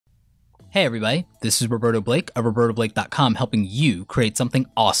Hey everybody, this is Roberto Blake of robertoblake.com helping you create something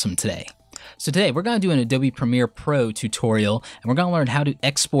awesome today. So today we're going to do an Adobe Premiere Pro tutorial and we're going to learn how to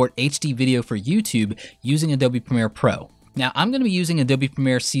export HD video for YouTube using Adobe Premiere Pro. Now I'm going to be using Adobe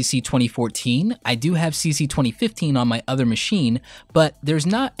Premiere CC 2014. I do have CC 2015 on my other machine, but there's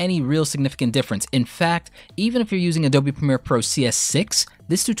not any real significant difference. In fact, even if you're using Adobe Premiere Pro CS6,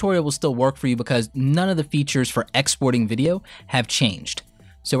 this tutorial will still work for you because none of the features for exporting video have changed.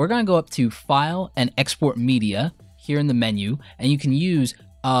 So we're going to go up to File and Export Media here in the menu, and you can use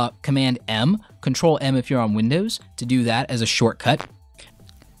Command M, Control M if you're on Windows, to do that as a shortcut.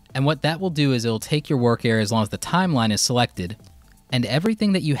 And what that will do is it'll take your work area as long as the timeline is selected, and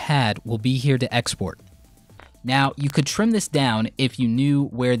everything that you had will be here to export. Now, you could trim this down if you knew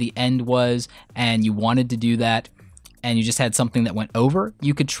where the end was and you wanted to do that, and you just had something that went over,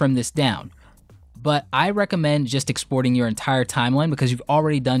 you could trim this down. But I recommend just exporting your entire timeline because you've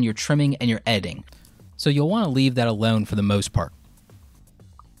already done your trimming and your editing. So you'll want to leave that alone for the most part.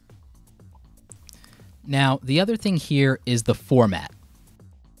 Now, the other thing here is the format.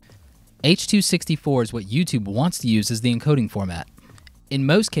 H.264 is what YouTube wants to use as the encoding format. In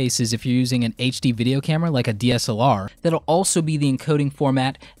most cases, if you're using an HD video camera like a DSLR, that'll also be the encoding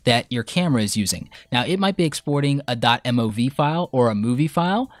format that your camera is using. Now, it might be exporting a .mov file or a movie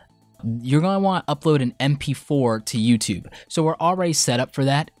file. You're going to want to upload an MP4 to YouTube. So we're already set up for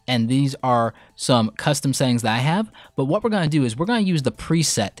that, and these are some custom settings that I have. But what we're going to do is we're going to use the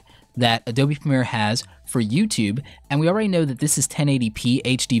preset that Adobe Premiere has for YouTube, and we already know that this is 1080p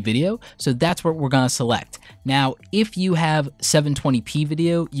HD video, so that's what we're going to select. Now, if you have 720p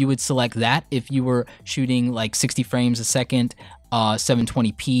video, you would select that. If you were shooting like 60 frames a second,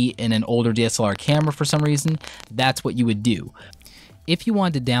 720p in an older DSLR camera for some reason, that's what you would do. If you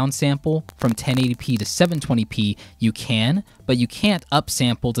want to downsample from 1080p to 720p, you can, but you can't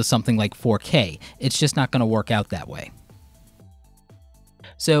upsample to something like 4K. It's just not going to work out that way.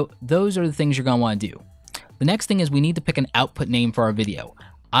 So those are the things you're going to want to do. The next thing is we need to pick an output name for our video.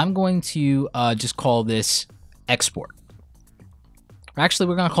 I'm going to just call this export. Actually,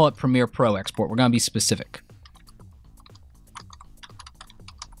 we're going to call it Premiere Pro export. We're going to be specific.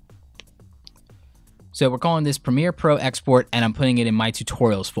 So we're calling this Premiere Pro export, and I'm putting it in my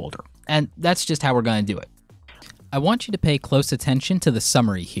tutorials folder. And that's just how we're going to do it. I want you to pay close attention to the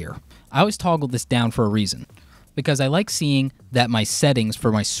summary here. I always toggle this down for a reason, because I like seeing that my settings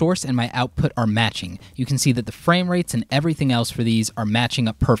for my source and my output are matching. You can see that the frame rates and everything else for these are matching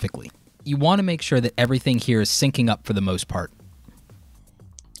up perfectly. You want to make sure that everything here is syncing up for the most part.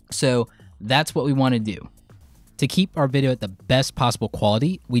 So that's what we want to do. To keep our video at the best possible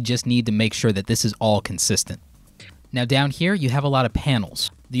quality, we just need to make sure that this is all consistent. Now down here, you have a lot of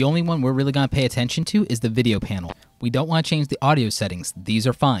panels. The only one we're really going to pay attention to is the video panel. We don't want to change the audio settings. These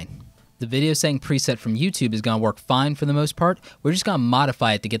are fine. The video setting preset from YouTube is going to work fine for the most part. We're just going to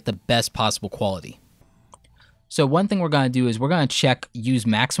modify it to get the best possible quality. So one thing we're going to do is we're going to check use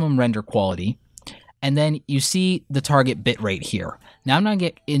maximum render quality. And then you see the target bitrate here. Now I'm not going to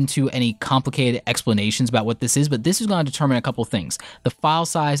get into any complicated explanations about what this is, but this is going to determine a couple things: the file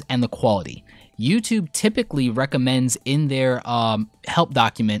size and the quality. YouTube typically recommends in their help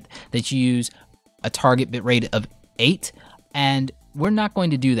document that you use a target bitrate of 8, and we're not going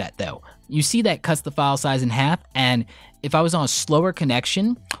to do that though. You see that cuts the file size in half, and if I was on a slower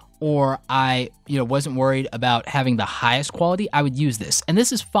connection, or I wasn't worried about having the highest quality, I would use this. And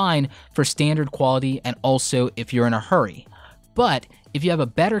this is fine for standard quality and also if you're in a hurry. But if you have a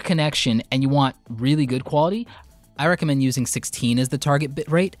better connection and you want really good quality, I recommend using 16 as the target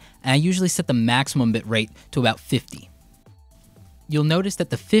bitrate, and I usually set the maximum bitrate to about 50. You'll notice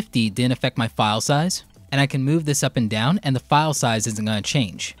that the 50 didn't affect my file size, and I can move this up and down and the file size isn't going to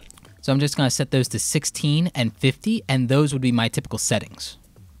change. So I'm just going to set those to 16 and 50, and those would be my typical settings.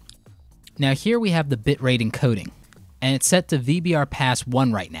 Now here we have the bitrate encoding, and it's set to VBR pass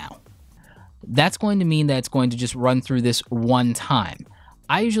 1 right now. That's going to mean that it's going to just run through this one time.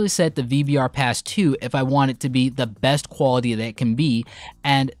 I usually set the VBR pass 2 if I want it to be the best quality that it can be,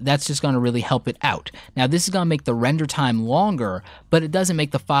 and that's just going to really help it out. Now this is going to make the render time longer, but it doesn't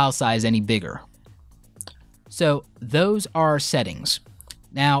make the file size any bigger. So those are our settings.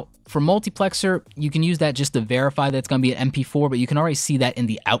 Now, for Multiplexer, you can use that just to verify that it's going to be an MP4, but you can already see that in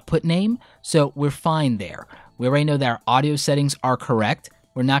the output name, so we're fine there. We already know that our audio settings are correct.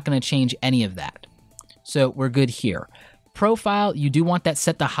 We're not going to change any of that. So we're good here. Profile, you do want that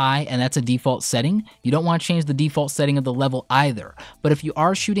set to high, and that's a default setting. You don't want to change the default setting of the level either. But if you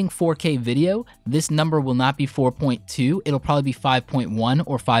are shooting 4K video, this number will not be 4.2. It'll probably be 5.1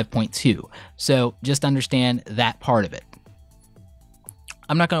 or 5.2. So just understand that part of it.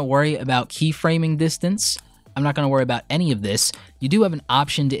 I'm not going to worry about keyframing distance. I'm not going to worry about any of this. You do have an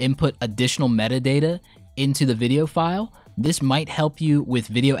option to input additional metadata into the video file. This might help you with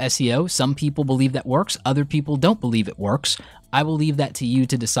video SEO. Some people believe that works. Other people don't believe it works. I will leave that to you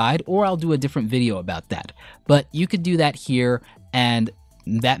to decide, or I'll do a different video about that. But you could do that here, and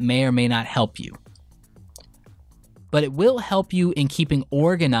that may or may not help you. But it will help you in keeping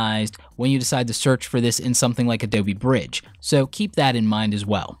organized when you decide to search for this in something like Adobe Bridge. So keep that in mind as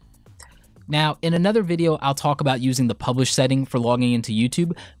well. Now, in another video, I'll talk about using the publish setting for logging into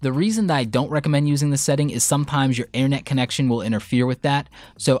YouTube. The reason that I don't recommend using this setting is sometimes your internet connection will interfere with that.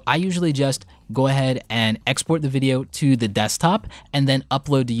 So I usually just go ahead and export the video to the desktop and then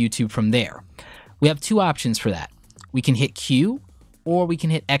upload to YouTube from there. We have two options for that. We can hit Q or we can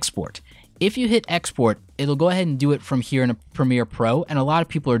hit export. If you hit export, it'll go ahead and do it from here in Premiere Pro, and a lot of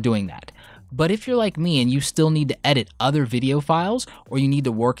people are doing that. But if you're like me and you still need to edit other video files, or you need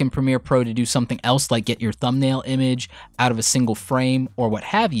to work in Premiere Pro to do something else like get your thumbnail image out of a single frame or what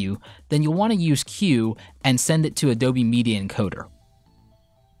have you, then you'll want to use Q and send it to Adobe Media Encoder.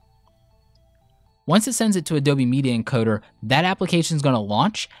 Once it sends it to Adobe Media Encoder, that application is going to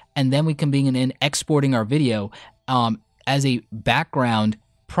launch, and then we can begin in exporting our video as a background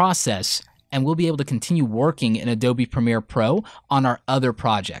process, and we'll be able to continue working in Adobe Premiere Pro on our other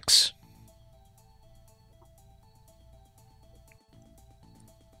projects.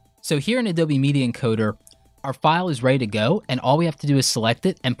 So here in Adobe Media Encoder, our file is ready to go, and all we have to do is select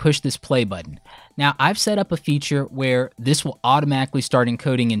it and push this play button. Now, I've set up a feature where this will automatically start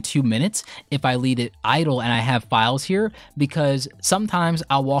encoding in 2 minutes if I leave it idle and I have files here, because sometimes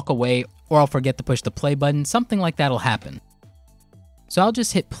I'll walk away or I'll forget to push the play button. Something like that will happen. So I'll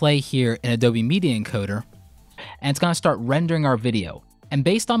just hit play here in Adobe Media Encoder, and it's going to start rendering our video. And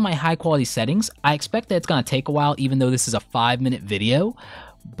based on my high quality settings, I expect that it's going to take a while, even though this is a 5-minute video,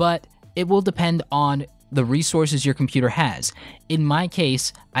 but it will depend on the resources your computer has. In my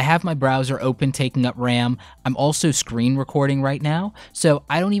case, I have my browser open taking up RAM. I'm also screen recording right now, so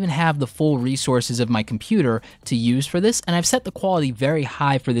I don't even have the full resources of my computer to use for this, and I've set the quality very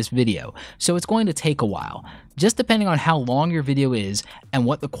high for this video, so it's going to take a while. Just depending on how long your video is and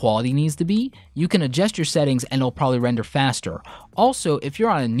what the quality needs to be, you can adjust your settings and it'll probably render faster. Also, if you're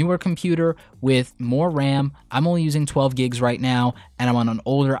on a newer computer with more RAM, I'm only using 12 gigs right now, and I'm on an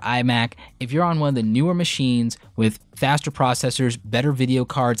older iMac. If you're on one of the newer machines with faster processors, better video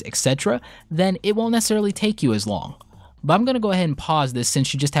cards, etc., then it won't necessarily take you as long. But I'm going to go ahead and pause this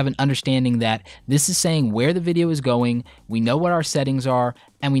since you just have an understanding that this is saying where the video is going, we know what our settings are,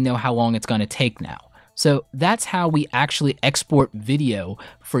 and we know how long it's going to take now. So that's how we actually export video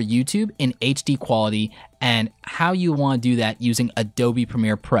for YouTube in HD quality, and how you want to do that using Adobe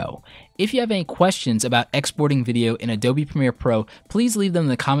Premiere Pro. If you have any questions about exporting video in Adobe Premiere Pro, please leave them in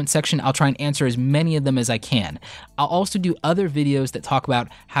the comment section. I'll try and answer as many of them as I can. I'll also do other videos that talk about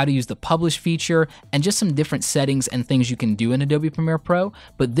how to use the publish feature and just some different settings and things you can do in Adobe Premiere Pro,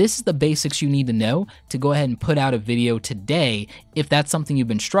 but this is the basics you need to know to go ahead and put out a video today if that's something you've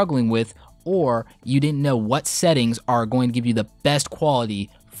been struggling with, or you didn't know what settings are going to give you the best quality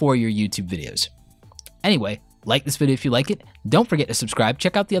for your YouTube videos. Anyway, like this video if you like it. Don't forget to subscribe.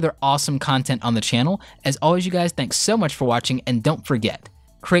 Check out the other awesome content on the channel. As always, you guys, thanks so much for watching, and don't forget,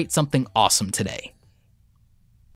 create something awesome today.